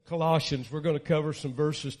Colossians. We're going to cover some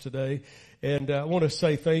verses today. And I want to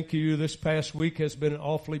say thank you. This past week has been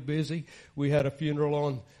awfully busy. We had a funeral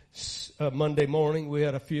on Monday morning. We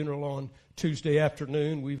had a funeral on Tuesday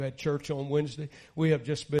afternoon. We've had church on Wednesday. We have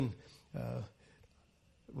just been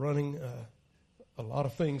running a lot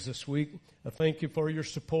of things this week. I thank you for your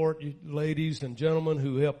support, you ladies and gentlemen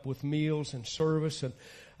who help with meals and service. And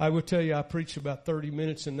I will tell you, I preached about 30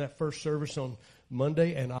 minutes in that first service on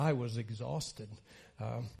Monday, and I was exhausted.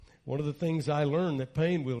 One of the things I learned that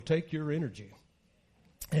pain will take your energy.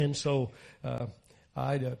 And so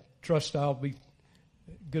I trust I'll be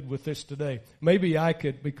good with this today. Maybe I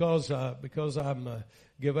could, because I'm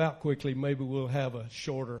give out quickly, maybe we'll have a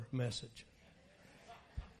shorter message.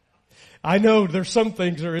 I know there's some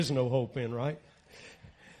things there is no hope in, right?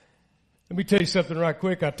 Let me tell you something right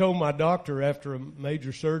quick. I told my doctor after a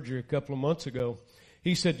major surgery a couple of months ago,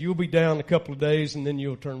 he said, you'll be down a couple of days and then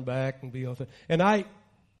you'll turn back and be all that. And I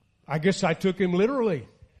guess I took him literally.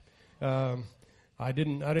 I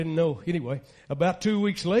didn't know. Anyway, about 2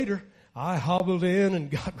 weeks later, I hobbled in and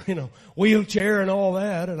got, wheelchair and all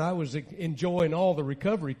that, and I was enjoying all the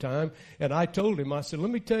recovery time. And I told him, I said,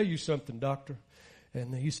 let me tell you something, doctor.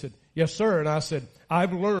 And he said, yes, sir. And I said,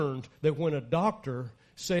 I've learned that when a doctor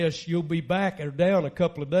says you'll be back or down a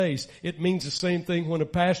couple of days, it means the same thing when a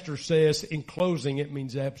pastor says in closing, it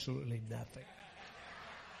means absolutely nothing.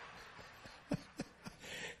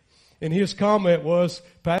 And his comment was,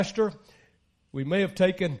 Pastor, we may have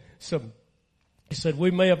taken some, he said, we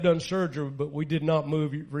may have done surgery, but we did not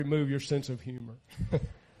remove your sense of humor.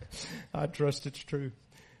 I trust it's true.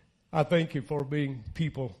 I thank you for being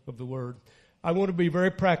people of the Word. I want to be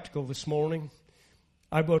very practical this morning.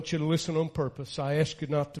 I want you to listen on purpose. I ask you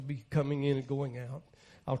not to be coming in and going out.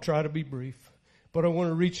 I'll try to be brief. But I want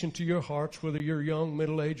to reach into your hearts, whether you're young,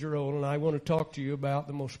 middle-aged, or old, and I want to talk to you about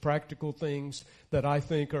the most practical things that I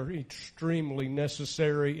think are extremely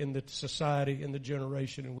necessary in the society and the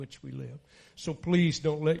generation in which we live. So please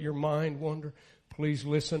don't let your mind wander. Please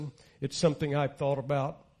listen. It's something I've thought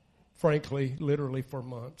about, frankly, literally for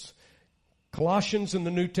months. Colossians in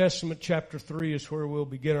the New Testament, chapter 3, is where we'll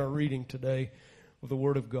begin our reading today of the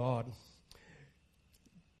Word of God.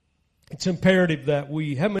 It's imperative that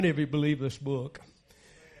how many of you believe this book?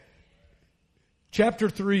 Chapter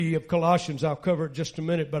 3 of Colossians, I'll cover it just a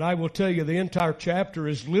minute, but I will tell you the entire chapter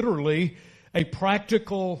is literally a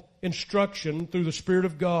practical instruction through the Spirit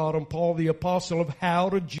of God on Paul the Apostle of how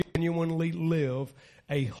to genuinely live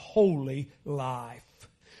a holy life.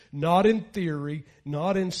 Not in theory,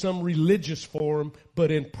 not in some religious form,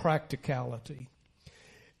 but in practicality.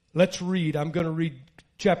 Let's read. I'm going to read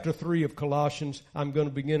chapter 3 of Colossians. I'm going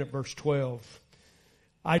to begin at verse 12.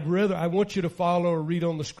 I want you to follow or read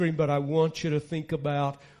on the screen, but I want you to think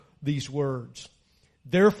about these words.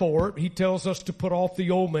 Therefore, he tells us to put off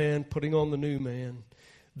the old man, putting on the new man.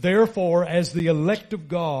 Therefore, as the elect of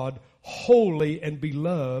God, holy and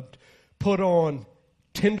beloved, put on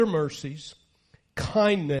tender mercies,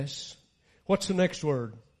 kindness. What's the next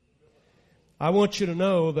word? I want you to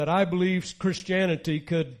know that I believe Christianity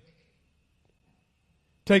could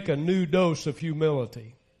take a new dose of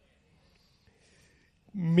humility.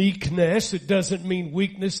 Meekness, it doesn't mean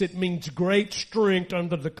weakness. It means great strength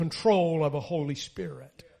under the control of a Holy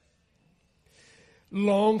Spirit.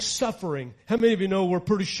 Long suffering. How many of you know we're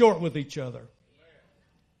pretty short with each other?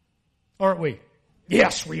 Aren't we?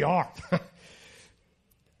 Yes, we are.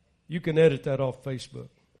 You can edit that off Facebook.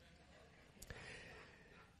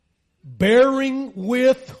 Bearing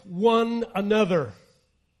with one another.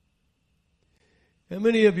 How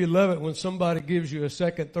many of you love it when somebody gives you a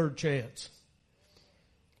second, third chance?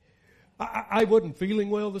 I wasn't feeling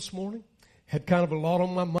well this morning. Had kind of a lot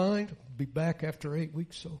on my mind. I'll be back after 8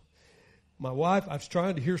 weeks. So my wife, I was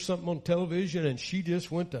trying to hear something on television, and she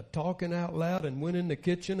just went to talking out loud and went in the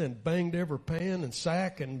kitchen and banged every pan and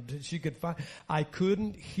sack, and she could find. I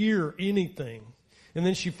couldn't hear anything. And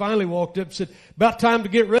then she finally walked up and said, about time to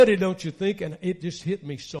get ready, don't you think? And it just hit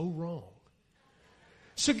me so wrong.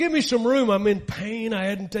 So give me some room. I'm in pain. I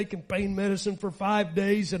hadn't taken pain medicine for 5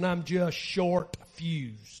 days, and I'm just short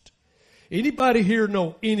fused. Anybody here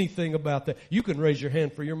know anything about that? You can raise your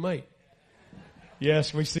hand for your mate.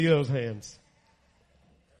 Yes, we see those hands.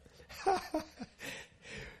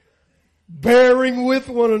 Bearing with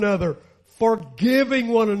one another, forgiving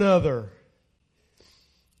one another.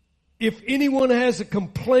 If anyone has a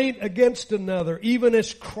complaint against another, even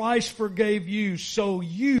as Christ forgave you, so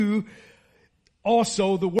you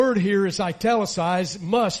also, the word here is italicized.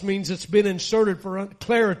 Must means it's been inserted for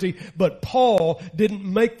clarity, but Paul didn't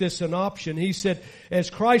make this an option. He said, as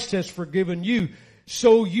Christ has forgiven you,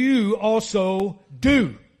 so you also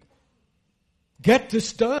do. Get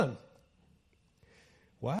this done.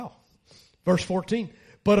 Wow. Verse 14.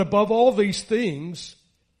 But above all these things,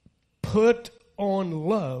 put on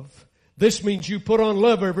love. This means you put on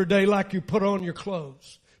love every day like you put on your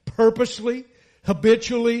clothes. Purposely,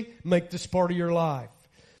 habitually, make this part of your life.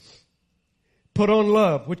 Put on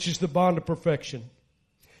love, which is the bond of perfection.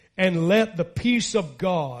 And let the peace of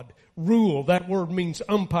God rule. That word means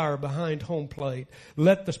umpire behind home plate.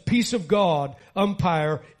 Let the peace of God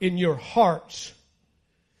umpire in your hearts.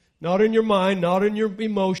 Not in your mind, not in your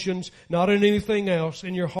emotions, not in anything else,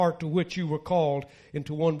 in your heart to which you were called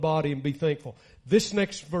into one body, and be thankful. This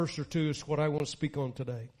next verse or two is what I want to speak on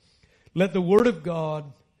today. Let the Word of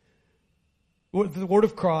God, the Word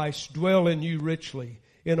of Christ dwell in you richly,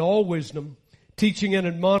 in all wisdom, teaching and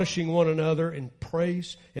admonishing one another in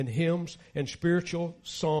praise and hymns and spiritual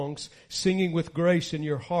songs, singing with grace in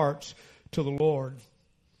your hearts to the Lord.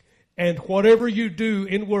 And whatever you do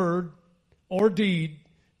in word or deed,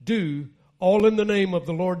 do all in the name of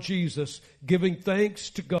the Lord Jesus, giving thanks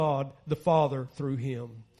to God the Father through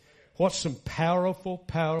Him. What some powerful,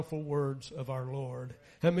 powerful words of our Lord.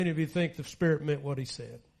 How many of you think the Spirit meant what He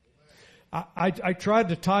said? I tried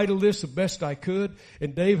to title this the best I could,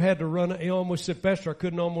 and Dave had to run it. He almost said, Pastor, I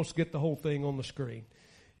couldn't almost get the whole thing on the screen.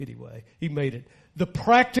 Anyway, he made it. The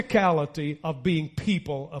practicality of being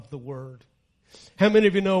people of the Word. How many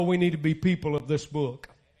of you know we need to be people of this book?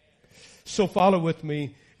 So follow with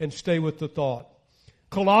me and stay with the thought.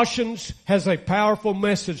 Colossians has a powerful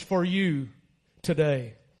message for you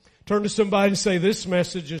today. Turn to somebody and say, this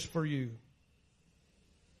message is for you.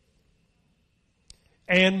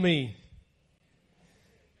 And me.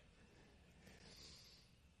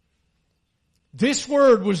 This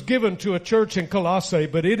word was given to a church in Colossae,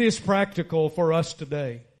 but it is practical for us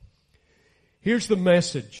today. Here's the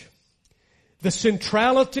message. The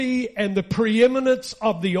centrality and the preeminence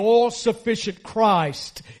of the all-sufficient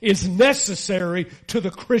Christ is necessary to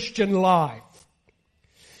the Christian life.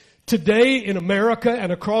 Today in America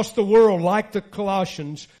and across the world, like the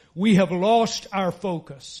Colossians, we have lost our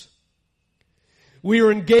focus. We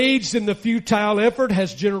are engaged in the futile effort,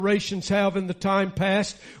 as generations have in the time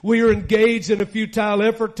past. We are engaged in a futile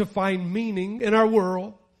effort to find meaning in our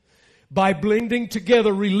world by blending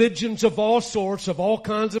together religions of all sorts, of all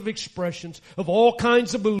kinds of expressions, of all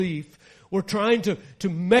kinds of belief. We're trying to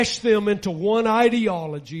mesh them into one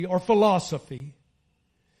ideology or philosophy.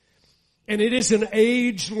 And it is an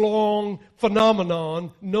age-long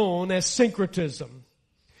phenomenon known as syncretism.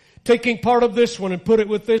 Taking part of this one and put it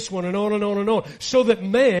with this one and on and on and on. So that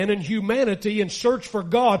man and humanity in search for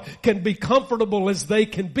God can be comfortable as they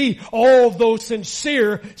can be. Although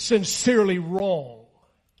sincerely wrong.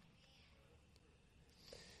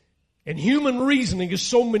 And human reasoning is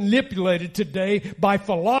so manipulated today by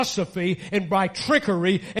philosophy and by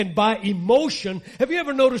trickery and by emotion. Have you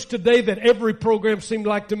ever noticed today that every program seemed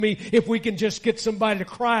like to me, if we can just get somebody to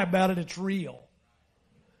cry about it, it's real?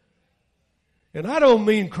 And I don't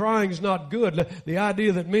mean crying's not good. The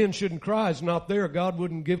idea that men shouldn't cry is not there. God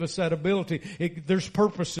wouldn't give us that ability. There's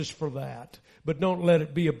purposes for that. But don't let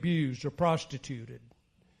it be abused or prostituted.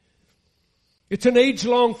 It's an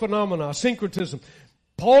age-long phenomenon, syncretism.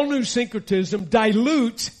 Paul knew syncretism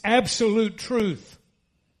dilutes absolute truth.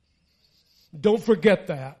 Don't forget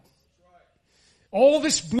that. All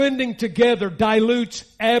this blending together dilutes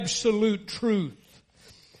absolute truth.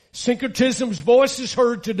 Syncretism's voice is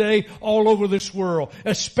heard today all over this world,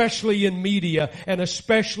 especially in media and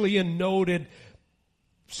especially in noted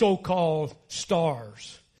so-called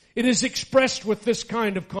stars. It is expressed with this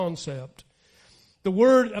kind of concept. The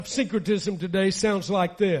word of syncretism today sounds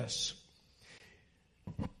like this.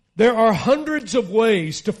 There are hundreds of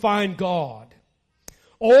ways to find God.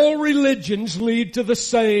 All religions lead to the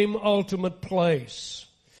same ultimate place.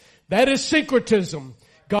 That is syncretism.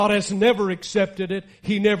 God has never accepted it.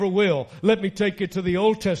 He never will. Let me take you to the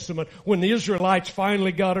Old Testament. When the Israelites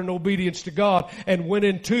finally got in obedience to God and went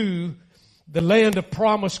into the land of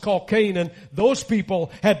promise called Canaan, those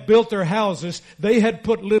people had built their houses. They had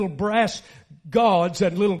put little brass gods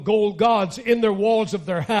and little gold gods in their walls of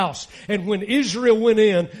their house. And when Israel went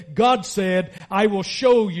in, God said, I will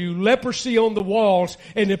show you leprosy on the walls,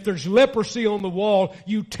 and if there's leprosy on the wall,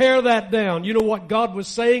 you tear that down. You know what God was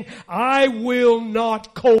saying? I will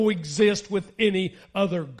not coexist with any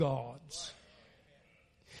other gods.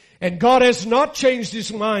 And God has not changed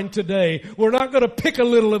His mind today. We're not going to pick a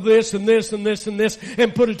little of this and this and this and this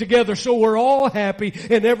and put it together so we're all happy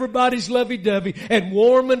and everybody's lovey-dovey and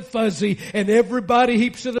warm and fuzzy and everybody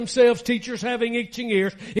heaps to themselves, teachers having itching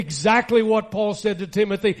ears. Exactly what Paul said to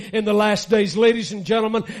Timothy in the last days. Ladies and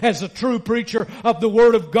gentlemen, as a true preacher of the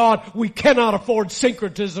Word of God, we cannot afford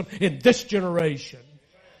syncretism in this generation.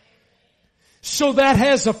 So that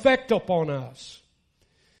has effect upon us.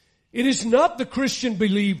 It is not the Christian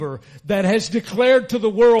believer that has declared to the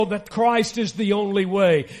world that Christ is the only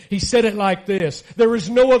way. He said it like this: there is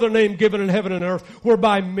no other name given in heaven and earth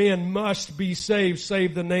whereby men must be saved,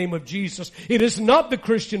 save the name of Jesus. It is not the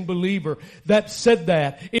Christian believer that said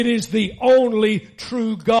that. It is the only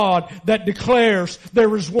true God that declares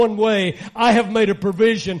there is one way. I have made a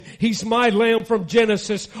provision. He's my Lamb from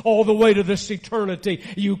Genesis all the way to this eternity.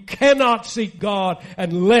 You cannot seek God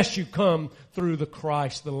unless you come through the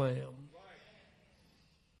Christ, the Lamb.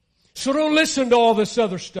 So don't listen to all this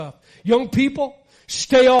other stuff. Young people,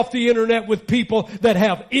 stay off the internet with people that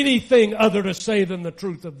have anything other to say than the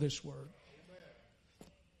truth of this Word.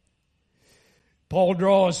 Paul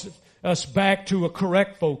draws us back to a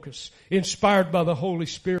correct focus, inspired by the Holy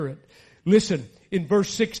Spirit. Listen, in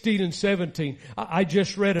verse 16 and 17, I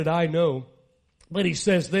just read it, I know. But he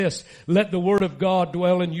says this: let the Word of God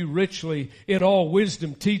dwell in you richly in all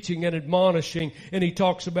wisdom, teaching and admonishing. And he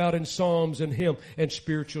talks about in psalms and hymn and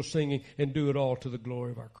spiritual singing, and do it all to the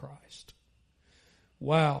glory of our Christ.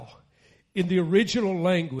 Wow. In the original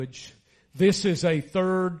language, this is a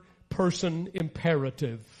third person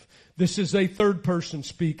imperative. This is a third person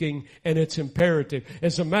speaking, and it's imperative.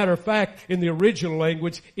 As a matter of fact, in the original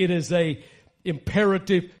language, it is a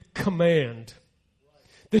imperative command.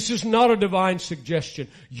 This is not a divine suggestion.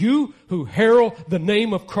 You who herald the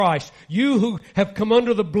name of Christ, you who have come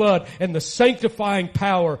under the blood and the sanctifying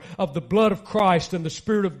power of the blood of Christ and the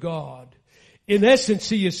Spirit of God. In essence,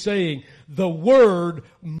 he is saying, the Word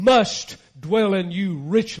must dwell in you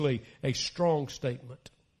richly. A strong statement.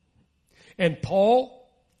 And Paul,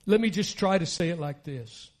 let me just try to say it like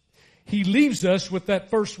this. He leaves us with that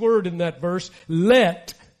first word in that verse,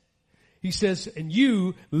 let. He says, and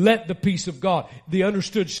you let the peace of God. The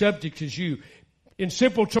understood subject is you. In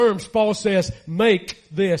simple terms, Paul says, make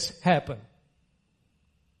this happen.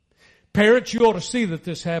 Parents, you ought to see that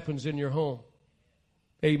this happens in your home.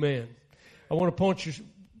 Amen. I want to point your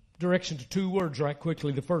direction to two words right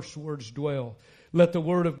quickly. The first word is dwell. Let the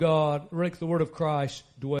Word of God, let the Word of Christ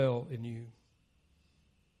dwell in you.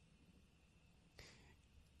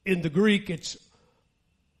 In the Greek, it's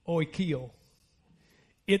oikio.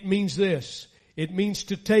 It means this. It means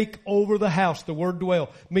to take over the house. The word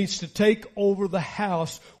dwell means to take over the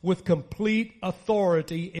house with complete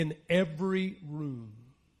authority in every room.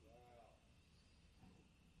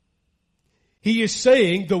 He is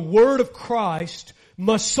saying the Word of Christ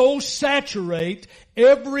must so saturate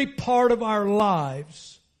every part of our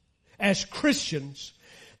lives as Christians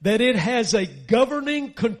that it has a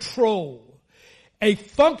governing control, a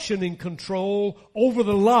functioning control over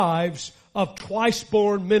the lives of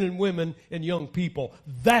twice-born men and women and young people.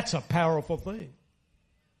 That's a powerful thing.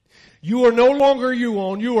 You are no longer your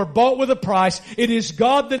own. You are bought with a price. It is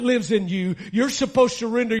God that lives in you. You're supposed to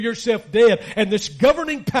render yourself dead. And this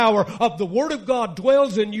governing power of the Word of God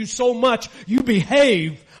dwells in you so much, you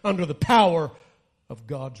behave under the power of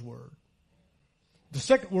God's Word. The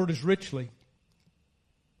second word is richly.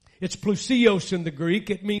 It's plusios in the Greek.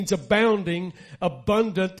 It means abounding,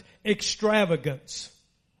 abundant, extravagance.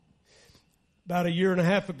 About a year and a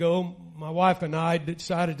half ago, my wife and I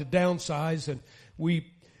decided to downsize, and we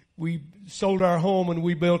sold our home and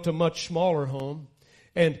we built a much smaller home.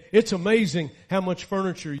 And it's amazing how much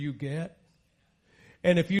furniture you get.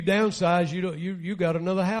 And if you downsize, you got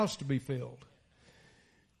another house to be filled.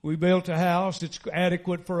 We built a house. It's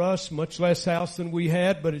adequate for us, much less house than we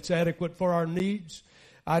had, but it's adequate for our needs.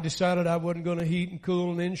 I decided I wasn't going to heat and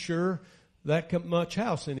cool and insure that much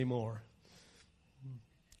house anymore.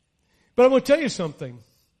 But I'm going to tell you something.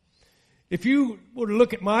 If you were to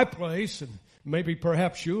look at my place, and maybe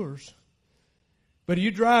perhaps yours, but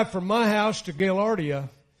you drive from my house to Gaillardia,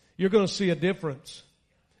 you're going to see a difference,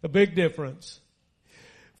 a big difference.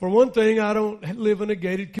 For one thing, I don't live in a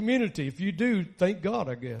gated community. If you do, thank God,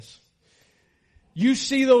 I guess. You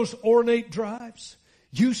see those ornate drives?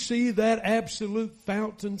 You see that absolute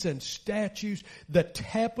fountains and statues. The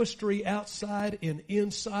tapestry outside and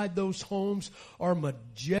inside those homes are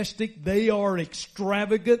majestic. They are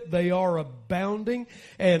extravagant. They are abounding.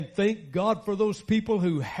 And thank God for those people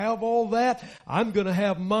who have all that. I'm going to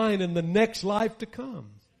have mine in the next life to come.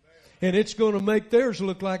 And it's going to make theirs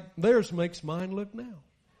look like theirs makes mine look now.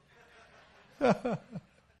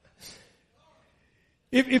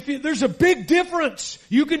 There's a big difference.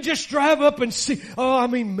 You can just drive up and see,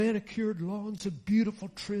 manicured lawns and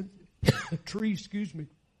beautiful trees,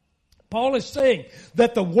 Paul is saying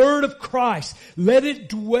that the Word of Christ, let it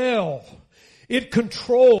dwell. It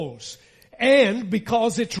controls. And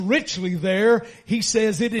because it's richly there, he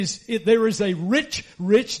says there is a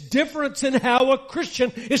rich difference in how a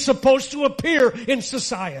Christian is supposed to appear in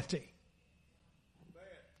society.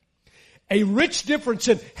 A rich difference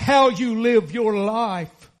in how you live your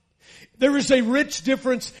life. There is a rich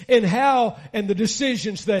difference in how and the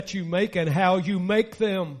decisions that you make and how you make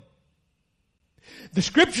them. The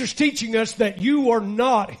Scripture's teaching us that you are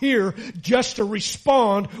not here just to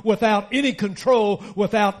respond without any control,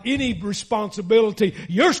 without any responsibility.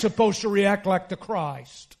 You're supposed to react like the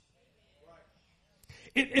Christ.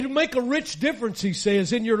 It'll make a rich difference, he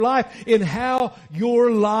says, in your life, in how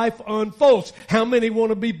your life unfolds. How many want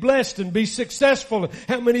to be blessed and be successful?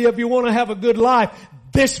 How many of you want to have a good life?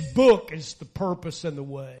 This book is the purpose and the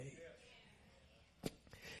way.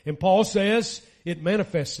 And Paul says it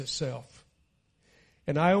manifests itself.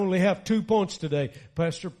 And I only have 2 points today.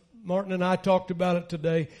 Pastor Martin and I talked about it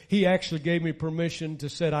today. He actually gave me permission to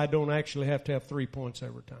say I don't actually have to have 3 points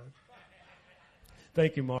every time.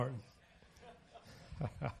 Thank you, Martin.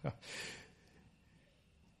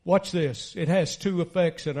 Watch this. It has 2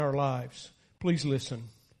 effects in our lives. Please listen.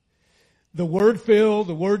 The Word-filled,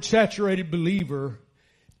 the Word-saturated believer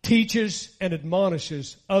teaches and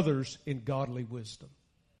admonishes others in godly wisdom.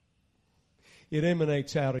 It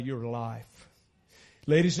emanates out of your life.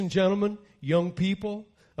 Ladies and gentlemen, young people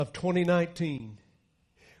of 2019,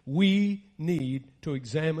 we need to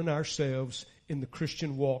examine ourselves in the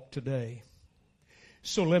Christian walk today.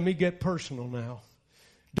 So let me get personal now.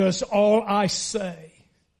 Does all I say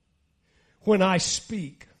when I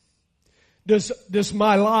speak, does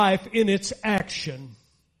my life in its action,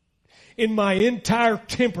 in my entire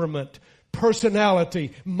temperament,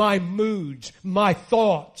 personality, my moods, my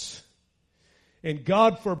thoughts, and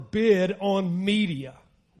God forbid on media,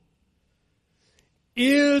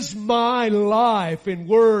 is my life in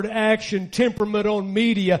word, action, temperament on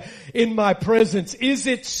media, in my presence, is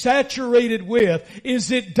it saturated with, is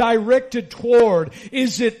it directed toward,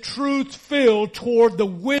 is it truth-filled toward the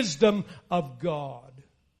wisdom of God?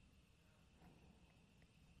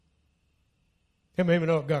 And maybe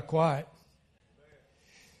not got quiet.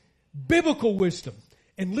 Biblical wisdom.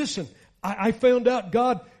 And listen, I found out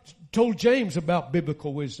God told James about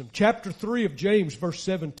biblical wisdom. Chapter 3 of James, verse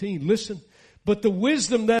 17. Listen. But the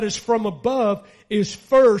wisdom that is from above is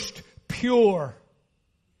first pure.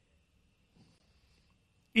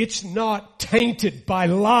 It's not tainted by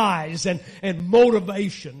lies and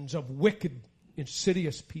motivations of wicked,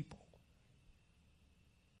 insidious people.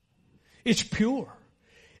 It's pure.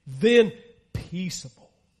 Then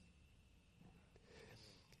peaceable.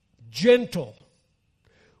 Gentle.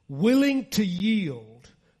 Willing to yield.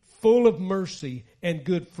 Full of mercy and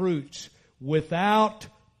good fruits. Without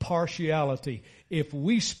partiality. If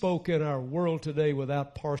we spoke in our world today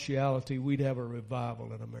without partiality, we'd have a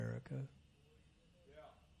revival in America.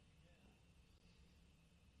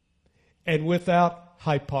 And without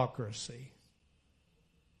hypocrisy.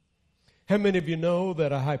 How many of you know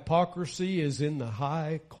that a hypocrisy is in the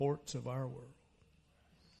high courts of our world?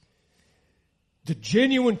 The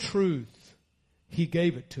genuine truth, He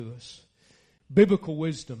gave it to us. Biblical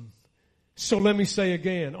wisdom. So let me say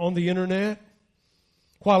again, on the internet,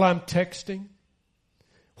 while I'm texting,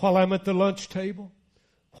 while I'm at the lunch table,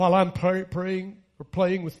 while I'm praying or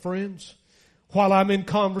playing with friends, while I'm in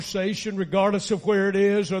conversation, regardless of where it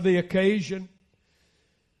is or the occasion,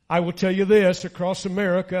 I will tell you this, across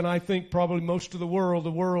America, and I think probably most of the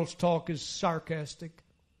world's talk is sarcastic.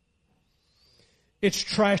 It's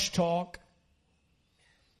trash talk.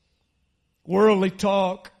 Worldly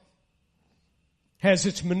talk has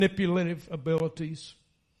its manipulative abilities.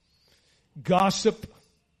 Gossip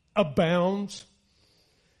abounds.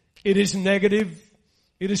 It is negative.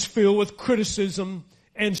 It is filled with criticism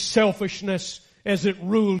and selfishness as it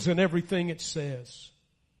rules in everything it says.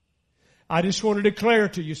 I just want to declare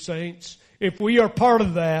to you, saints, if we are part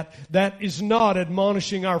of that, that is not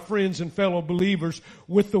admonishing our friends and fellow believers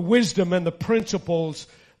with the wisdom and the principles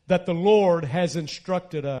that the Lord has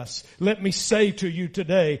instructed us. Let me say to you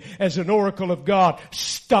today, as an oracle of God,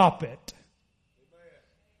 stop it.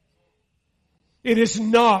 It is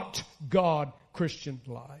not God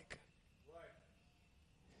Christian-like.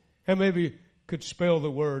 How many of you could spell the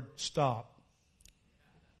word stop?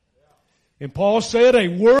 And Paul said a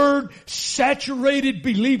word-saturated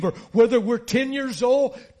believer, whether we're 10 years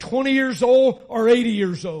old, 20 years old, or 80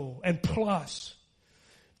 years old and plus,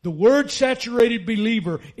 The word-saturated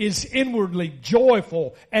believer is inwardly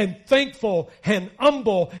joyful and thankful and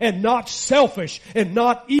humble and not selfish and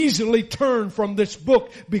not easily turned from this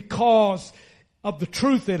book because of the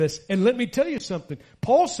truth in us. And let me tell you something.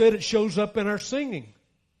 Paul said it shows up in our singing.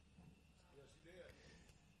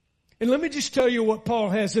 And let me just tell you what Paul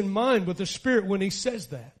has in mind with the Spirit when he says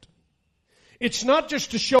that. It's not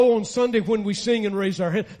just a show on Sunday when we sing and raise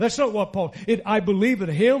our hand. That's not what Paul, I believe in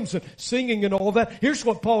hymns and singing and all that. Here's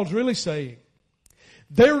what Paul's really saying.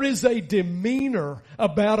 There is a demeanor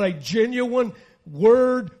about a genuine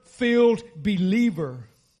word-filled believer.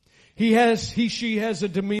 She has a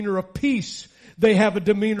demeanor of peace. They have a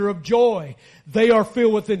demeanor of joy. They are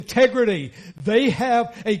filled with integrity. They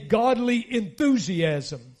have a godly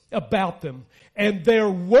enthusiasm about them. And their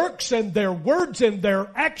works and their words and their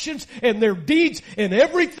actions and their deeds and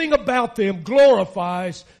everything about them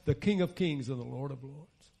glorifies the King of Kings and the Lord of Lords.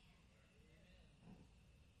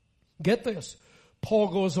 Get this. Paul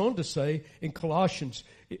goes on to say in Colossians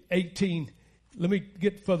 18, let me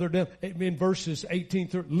get further down, in verses 18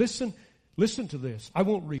 through, listen to this. I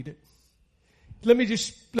won't read it. Let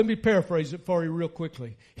me paraphrase it for you real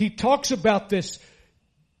quickly. He talks about this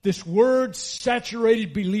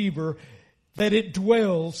word-saturated believer, that it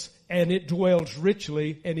dwells, and it dwells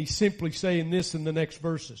richly, and he's simply saying this in the next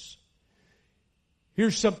verses.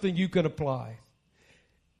 Here's something you can apply.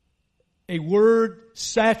 A word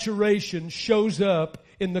saturation shows up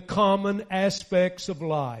in the common aspects of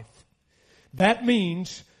life. That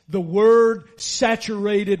means the word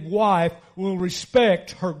saturated wife will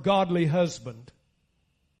respect her godly husband.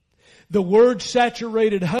 The word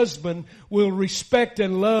saturated husband will respect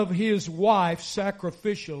and love his wife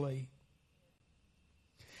sacrificially.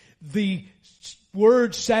 The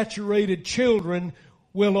word-saturated children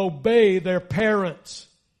will obey their parents.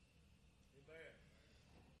 Amen.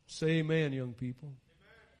 Say amen, young people.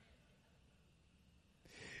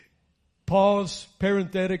 Amen. Pause,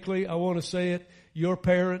 parenthetically, I want to say it. Your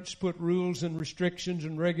parents put rules and restrictions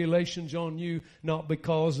and regulations on you, not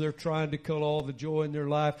because they're trying to kill all the joy in their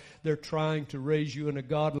life. They're trying to raise you in a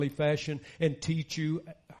godly fashion and teach you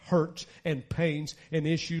hurts and pains and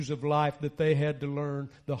issues of life that they had to learn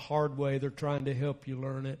the hard way. They're trying to help you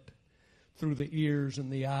learn it through the ears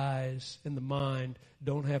and the eyes and the mind.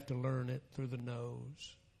 Don't have to learn it through the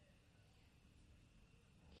nose.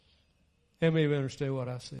 How many of you understand what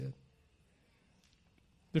I said?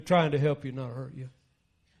 They're trying to help you, not hurt you.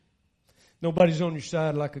 Nobody's on your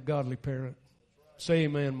side like a godly parent. Say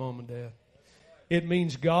amen, Mom and Dad. It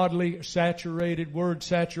means godly, saturated,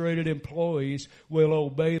 word-saturated employees will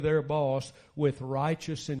obey their boss with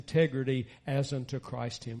righteous integrity as unto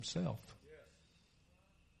Christ Himself.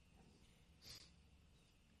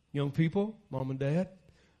 Young people, Mom and Dad,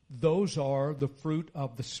 those are the fruit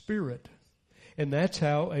of the Spirit. And that's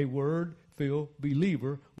how a word-filled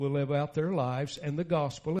believer will live out their lives and the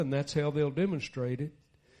gospel, and that's how they'll demonstrate it,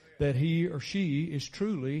 that he or she is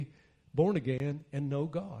truly born again and know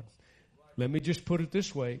God. Let me just put it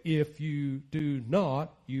this way. If you do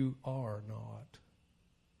not, you are not.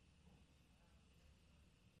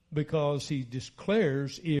 Because He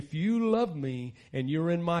declares, if you love me and you're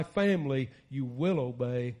in my family, you will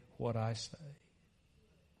obey what I say.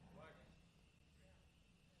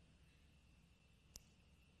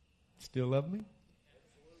 Still love me?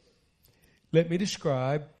 Let me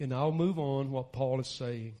describe, and I'll move on, what Paul is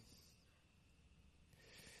saying.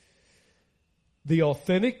 The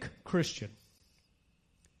authentic Christian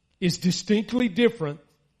is distinctly different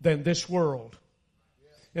than this world.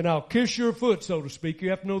 And I'll kiss your foot, so to speak. You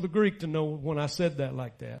have to know the Greek to know when I said that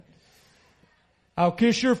like that. I'll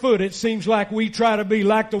kiss your foot. It seems like we try to be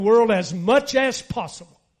like the world as much as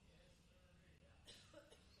possible.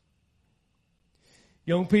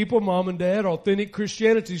 Young people, Mom and Dad, authentic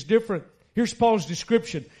Christianity is different. Here's Paul's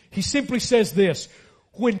description. He simply says this.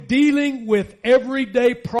 When dealing with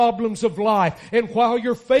everyday problems of life, and while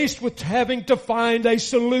you're faced with having to find a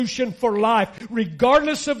solution for life,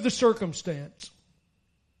 regardless of the circumstance,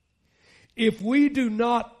 if we do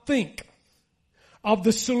not think of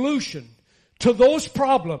the solution to those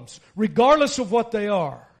problems, regardless of what they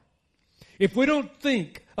are, if we don't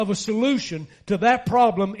think of a solution to that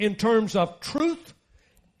problem in terms of truth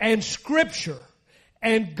and Scripture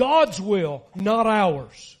and God's will, not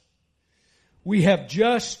ours, we have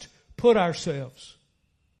just put ourselves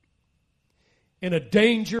in a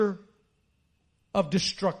danger of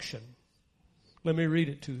destruction. Let me read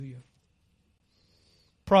it to you.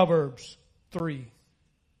 Proverbs 3.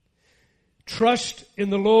 Trust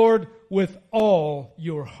in the Lord with all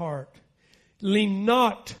your heart. Lean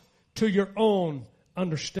not to your own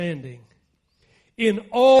understanding. In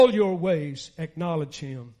all your ways acknowledge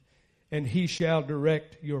Him, and He shall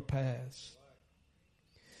direct your paths.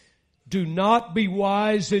 Do not be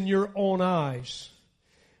wise in your own eyes.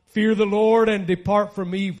 Fear the Lord and depart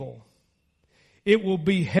from evil. It will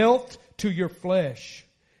be health to your flesh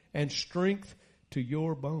and strength to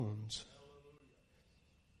your bones.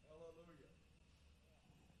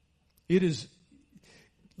 It is,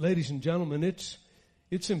 ladies and gentlemen,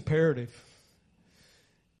 it's imperative.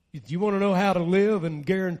 If you want to know how to live and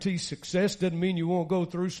guarantee success, doesn't mean you won't go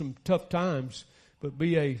through some tough times, but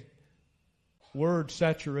be a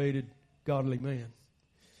word-saturated, godly man.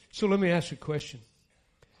 So let me ask you a question.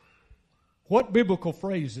 What biblical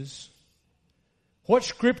phrases, what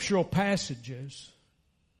scriptural passages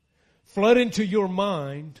flood into your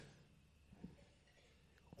mind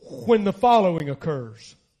when the following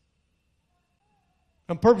occurs?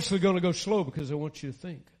 I'm purposely going to go slow because I want you to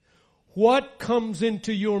think. What comes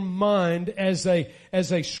into your mind as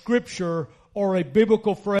a scripture or a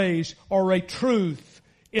biblical phrase or a truth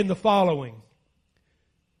in the following?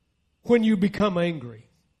 When you become angry.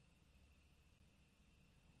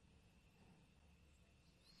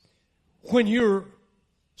 When you're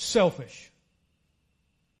selfish.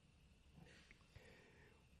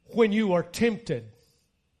 When you are tempted.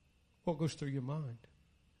 What goes through your mind?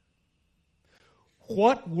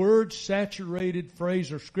 What word-saturated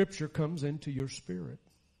phrase or scripture comes into your spirit?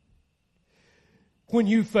 When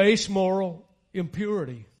you face moral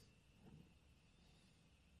impurity.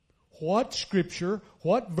 What scripture,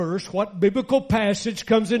 what verse, what biblical passage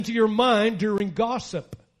comes into your mind during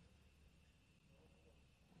gossip?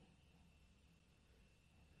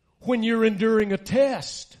 When you're enduring a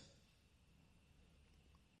test.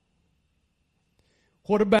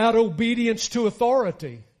 What about obedience to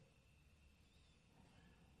authority?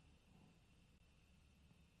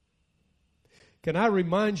 Can I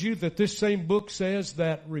remind you that this same book says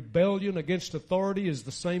that rebellion against authority is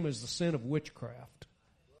the same as the sin of witchcraft?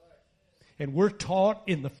 And we're taught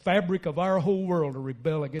in the fabric of our whole world to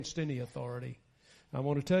rebel against any authority. I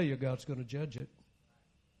want to tell you, God's going to judge it.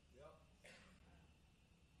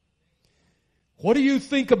 What do you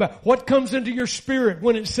think about? What comes into your spirit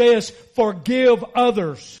when it says, forgive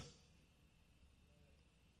others?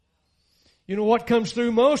 You know what comes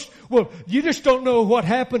through most? Well, you just don't know what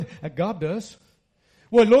happened. God does.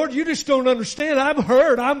 Well, Lord, you just don't understand. I'm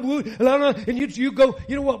hurt. I'm wounded. And you go,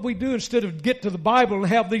 you know what we do instead of get to the Bible and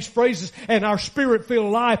have these phrases and our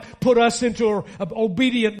spirit-filled life put us into an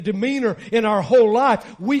obedient demeanor in our whole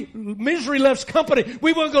life. Misery loves company.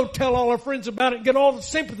 We want to go tell all our friends about it and get all the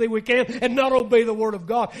sympathy we can and not obey the Word of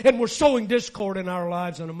God. And we're sowing discord in our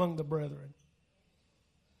lives and among the brethren.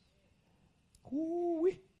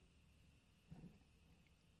 Ooh-wee.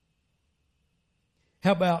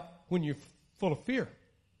 How about when you're full of fear?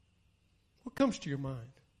 What comes to your mind?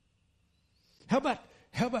 How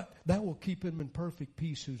about that will keep him in perfect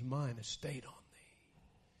peace whose mind is stayed on thee?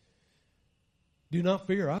 Do not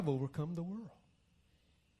fear, I've overcome the world.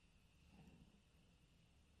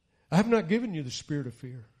 I have not given you the spirit of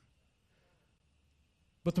fear,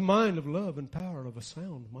 but the mind of love and power of a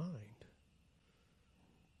sound mind.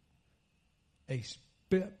 A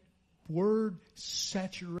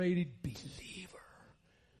word-saturated believer.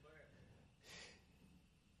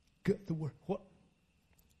 The word. What?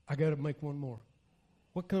 I got to make one more.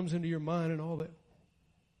 What comes into your mind and all that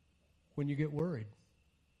when you get worried?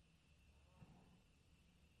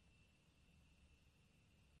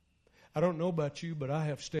 I don't know about you, but I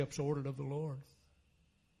have steps ordered of the Lord.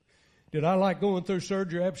 Did I like going through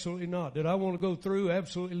surgery? Absolutely not. Did I want to go through?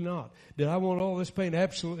 Absolutely not. Did I want all this pain?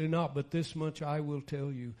 Absolutely not. But this much I will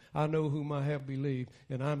tell you. I know whom I have believed,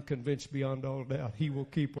 and I'm convinced beyond all doubt He will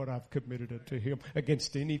keep what I've committed unto Him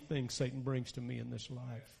against anything Satan brings to me in this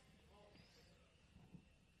life.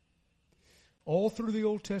 All through the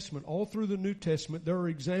Old Testament, all through the New Testament, there are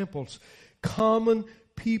examples. Common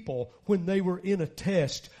people, when they were in a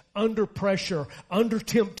test, under pressure, under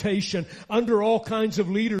temptation, under all kinds of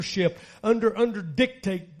leadership, under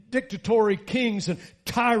dictatorial kings and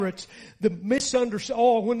tyrants,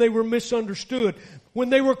 when they were misunderstood, when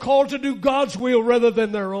they were called to do God's will rather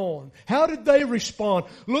than their own. How did they respond?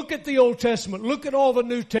 Look at the Old Testament. Look at all the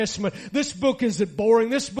New Testament. This book isn't boring.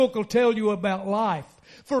 This book will tell you about life.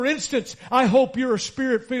 For instance, I hope you're a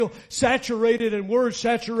spirit-filled, saturated and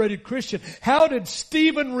word-saturated Christian. How did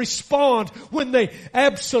Stephen respond when they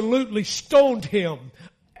absolutely stoned him?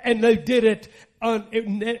 And they did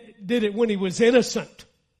it when he was innocent.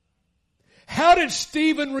 How did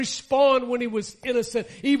Stephen respond when he was innocent,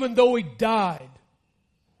 even though he died?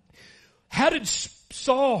 How did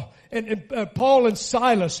Saul Paul and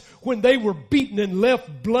Silas, when they were beaten and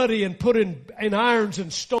left bloody and put in irons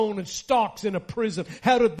and stone and stocks in a prison,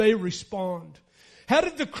 how did they respond? How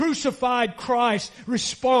did the crucified Christ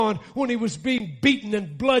respond when he was being beaten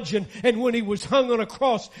and bludgeoned and when he was hung on a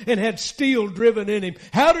cross and had steel driven in him?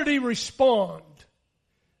 How did he respond?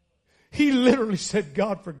 He literally said,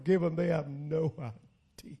 God forgive them, they have no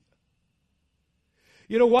idea.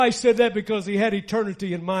 You know why he said that? Because he had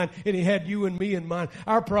eternity in mind and he had you and me in mind.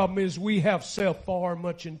 Our problem is we have self far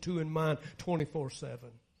much into in mind 24/7.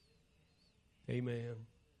 Amen.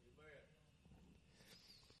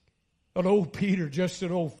 An old Peter, just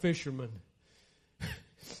an old fisherman.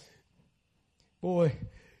 Boy,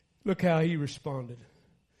 look how he responded.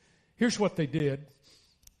 Here's what they did.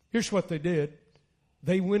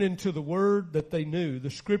 They went into the Word that they knew, the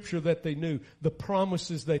Scripture that they knew, the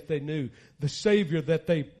promises that they knew, the Savior that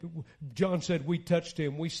John said, we touched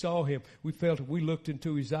Him, we saw Him, we felt Him, we looked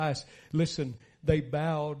into His eyes. Listen, they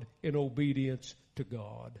bowed in obedience to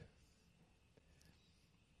God.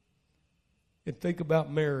 And think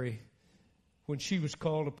about Mary, when she was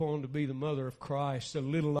called upon to be the mother of Christ, a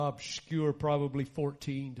little obscure, probably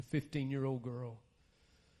 14 to 15-year-old girl.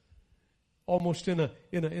 Almost in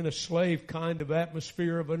a slave kind of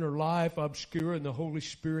atmosphere in her life, obscure, and the Holy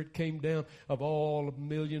Spirit came down. Of all of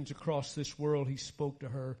millions across this world, He spoke to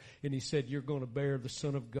her and He said, you're going to bear the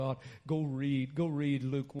Son of God. Go read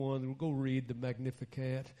Luke 1, go read the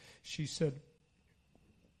Magnificat. She said,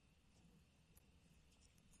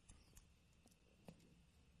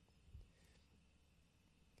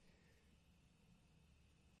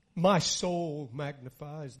 my soul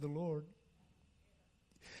magnifies the Lord.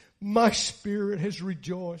 My spirit has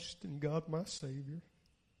rejoiced in God my Savior.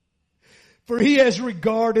 For He has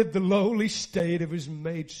regarded the lowly state of His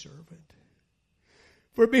maidservant.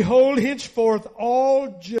 For behold, henceforth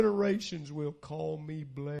all generations will call me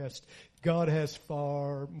blessed. God has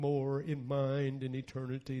far more in mind in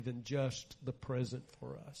eternity than just the present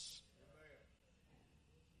for us.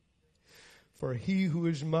 For He who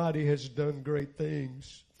is mighty has done great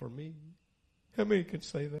things for me. How many can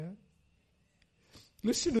say that?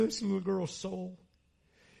 Listen to this little girl's soul.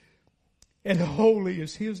 And holy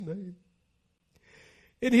is His name.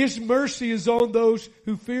 And His mercy is on those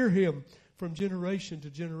who fear Him from generation to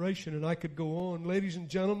generation. And I could go on. Ladies and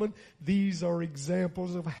gentlemen, these are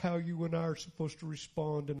examples of how you and I are supposed to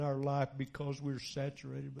respond in our life because we're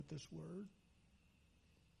saturated with this Word.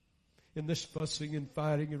 In this fussing and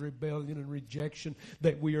fighting and rebellion and rejection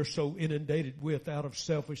that we are so inundated with out of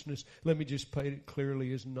selfishness, let me just paint it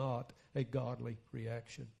clearly, is not a godly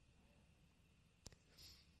reaction.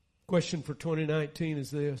 Question for 2019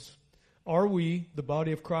 is this. Are we, the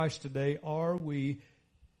body of Christ today, are we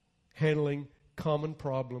handling common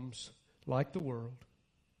problems like the world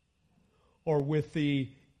or with the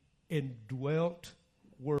indwelt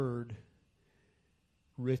Word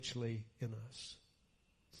richly in us?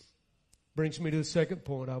 Brings me to the second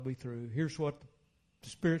point. I'll be through. Here's what the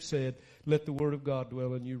Spirit said. Let the Word of God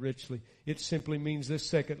dwell in you richly. It simply means this.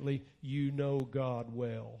 Secondly, you know God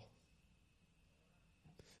well.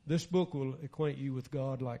 This book will acquaint you with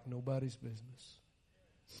God like nobody's business.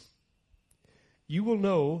 You will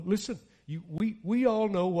know, listen, we all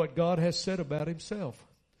know what God has said about Himself.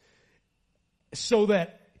 So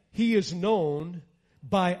that He is known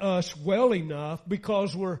by us well enough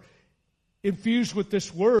because we're infused with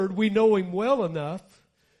this Word, we know Him well enough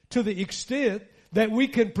to the extent that we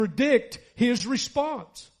can predict His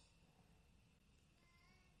response.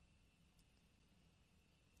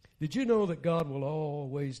 Did you know that God will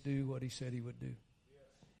always do what He said He would do?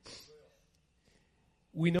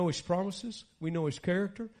 We know His promises. We know His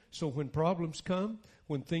character. So when problems come,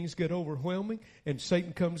 when things get overwhelming, and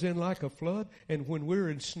Satan comes in like a flood, and when we're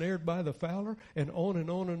ensnared by the fowler, and on and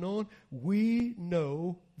on and on, we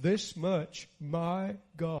know this much. My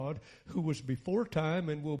God, who was before time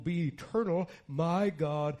and will be eternal, my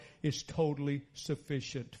God is totally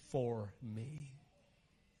sufficient for me.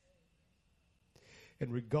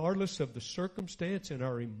 And regardless of the circumstance and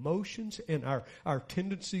our emotions and our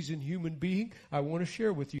tendencies in human being, I want to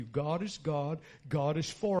share with you, God is God. God is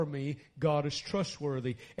for me. God is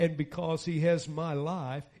trustworthy. And because He has my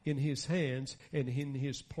life in His hands and in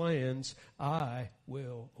His plans, I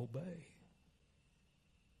will obey.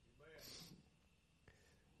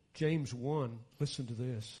 James 1, listen to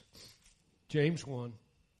this. James 1,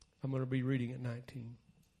 I'm going to be reading at 19.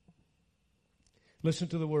 Listen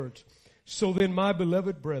to the words. So then, my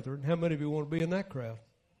beloved brethren, how many of you want to be in that crowd?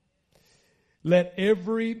 Let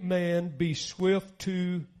every man be swift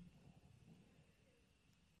to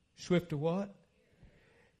what?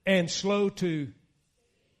 And slow to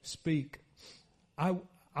speak. I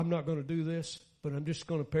I'm not going to do this, but I'm just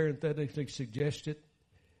going to parenthetically suggest it.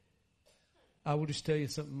 I will just tell you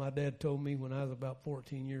something my dad told me when I was about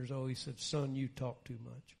 14 years old. He said, "Son, you talk too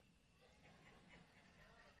much."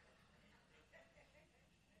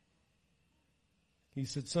 He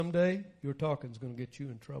said, "Someday your talking is going to get you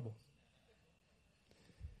in trouble."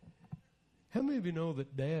 How many of you know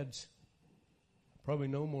that dads probably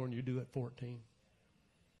know more than you do at 14?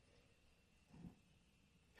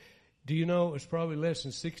 Do you know it's probably less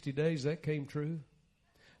than 60 days that came true?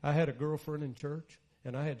 I had a girlfriend in church,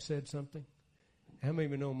 and I had said something. How many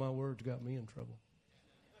of you know my words got me in trouble?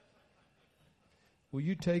 Will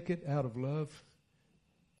you take it out of love?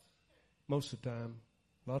 Most of the time,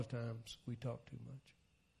 a lot of times, we talk too much.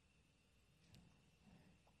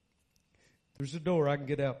 There's a door I can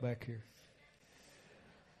get out back here.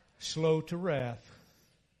 Slow to wrath.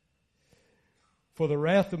 For the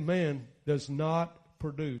wrath of man does not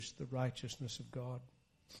produce the righteousness of God.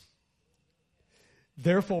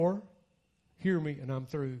 Therefore, hear me, and I'm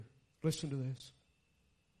through. Listen to this.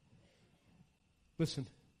 Listen.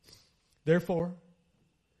 Therefore,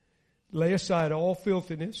 lay aside all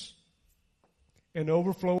filthiness and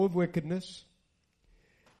overflow of wickedness,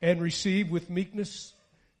 and receive with meekness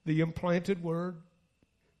the implanted word,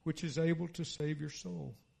 which is able to save your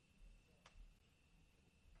soul.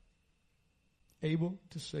 Able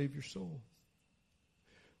to save your soul.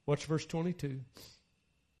 Watch verse 22.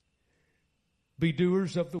 Be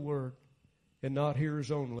doers of the word, and not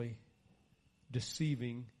hearers only,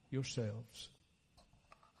 deceiving yourselves.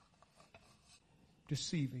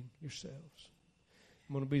 Deceiving yourselves.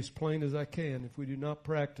 I'm going to be as plain as I can. If we do not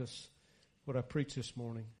practice what I preach this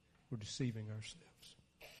morning, we're deceiving ourselves.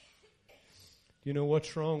 Do you know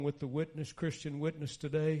what's wrong with the Christian witness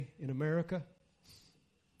today in America?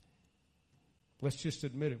 Let's just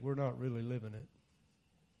admit it, we're not really living it.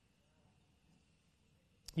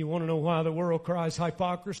 You want to know why the world cries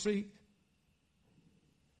hypocrisy?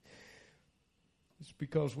 It's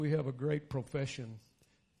because we have a great profession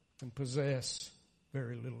and possess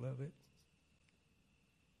very little of it.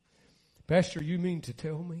 Pastor, you mean to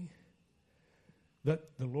tell me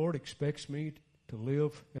that the Lord expects me to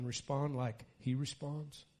live and respond like He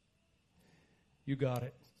responds? You got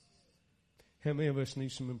it. How many of us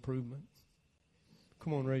need some improvement?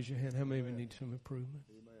 Come on, raise your hand. How many of you need some improvement?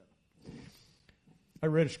 Amen. I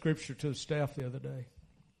read a scripture to the staff the other day.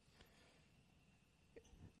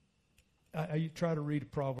 I try to read a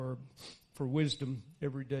proverb for wisdom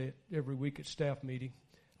every day, every week at staff meeting.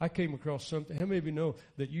 I came across something. How many of you know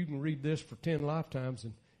that you can read this for 10 lifetimes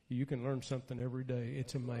and you can learn something every day?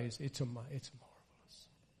 It's amazing. It's marvelous.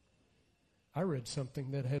 I read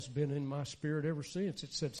something that has been in my spirit ever since.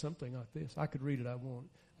 It said something like this. I could read it. I won't.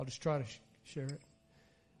 I'll just try to share it.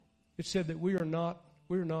 It said that we're not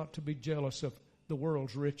to be jealous of the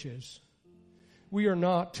world's riches. We're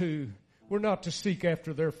not to seek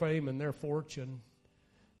after their fame and their fortune,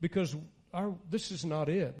 because this is not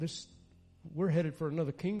it. We're headed for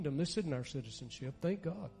another kingdom. This isn't our citizenship. Thank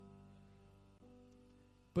God.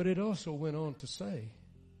 But it also went on to say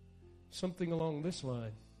something along this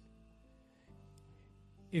line.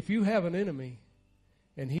 If you have an enemy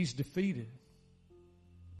and he's defeated,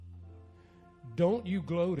 don't you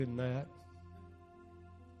gloat in that.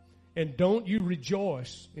 And don't you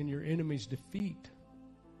rejoice in your enemy's defeat,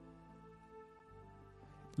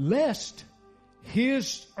 lest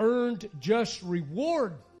his earned just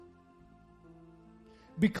reward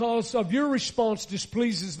because of your response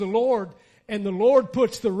displeases the Lord, and the Lord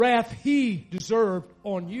puts the wrath He deserved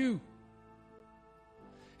on you.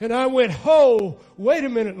 And I went, oh, wait a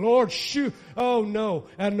minute, Lord, shoot. Oh, no.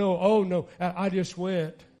 I just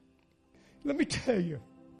went. Let me tell you,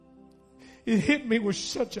 it hit me with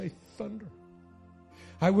such a thunder.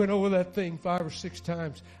 I went over that thing 5 or 6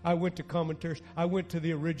 times. I went to commentaries. I went to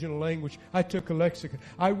the original language. I took a lexicon.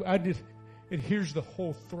 I did, and here's the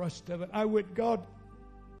whole thrust of it. I went, God,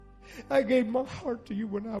 I gave my heart to you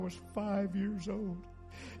when I was 5 years old.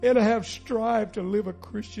 And I have strived to live a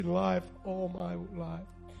Christian life all my life.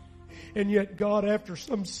 And yet, God, after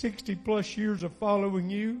some 60 plus years of following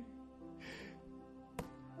you,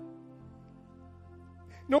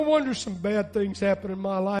 no wonder some bad things happen in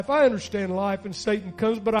my life. I understand life and Satan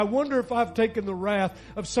comes, but I wonder if I've taken the wrath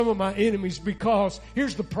of some of my enemies, because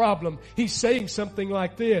here's the problem. He's saying something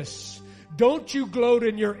like this. Don't you gloat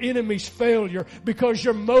in your enemy's failure, because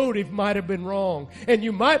your motive might have been wrong. And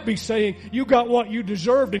you might be saying, you got what you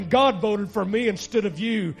deserved and God voted for me instead of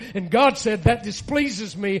you. And God said, that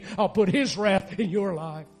displeases me. I'll put His wrath in your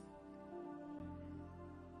life.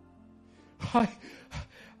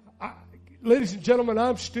 Ladies and gentlemen,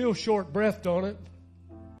 I'm still short-breathed on it.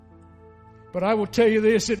 But I will tell you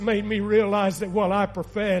this, it made me realize that while I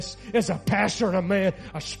profess as a pastor and a man,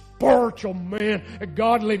 a spiritual man, a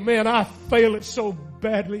godly man, I fail it so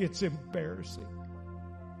badly it's embarrassing.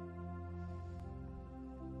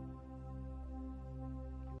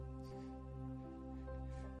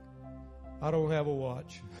 I don't have a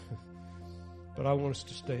watch, but I want us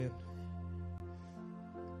to stand.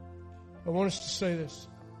 I want us to say this.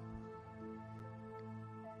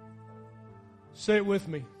 Say it with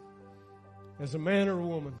me. As a man or a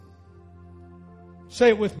woman. Say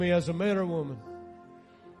it with me, as a man or a woman.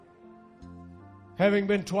 Having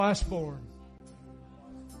been twice born,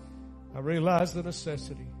 I realize the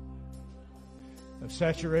necessity of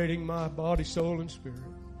saturating my body, soul, and spirit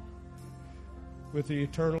with the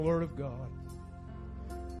eternal Word of God,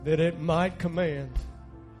 that it might command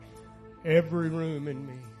every room in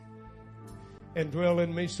me and dwell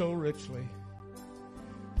in me so richly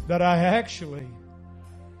that I actually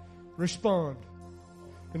respond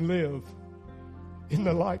and live in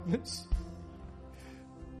the likeness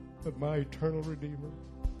of my eternal Redeemer.